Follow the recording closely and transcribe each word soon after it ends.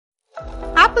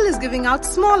Apple is giving out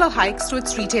smaller hikes to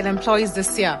its retail employees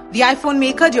this year. The iPhone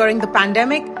maker during the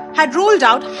pandemic had rolled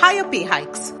out higher pay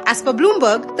hikes. As per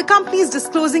Bloomberg, the company is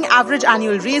disclosing average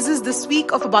annual raises this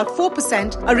week of about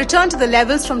 4%, a return to the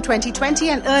levels from 2020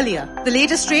 and earlier. The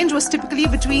latest range was typically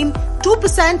between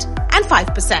 2% and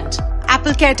 5%.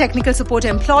 AppleCare technical support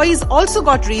employees also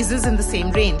got raises in the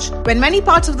same range. When many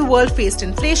parts of the world faced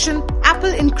inflation,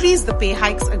 Apple increased the pay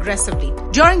hikes aggressively.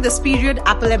 During this period,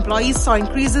 Apple employees saw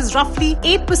increases roughly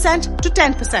 8% to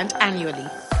 10%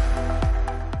 annually.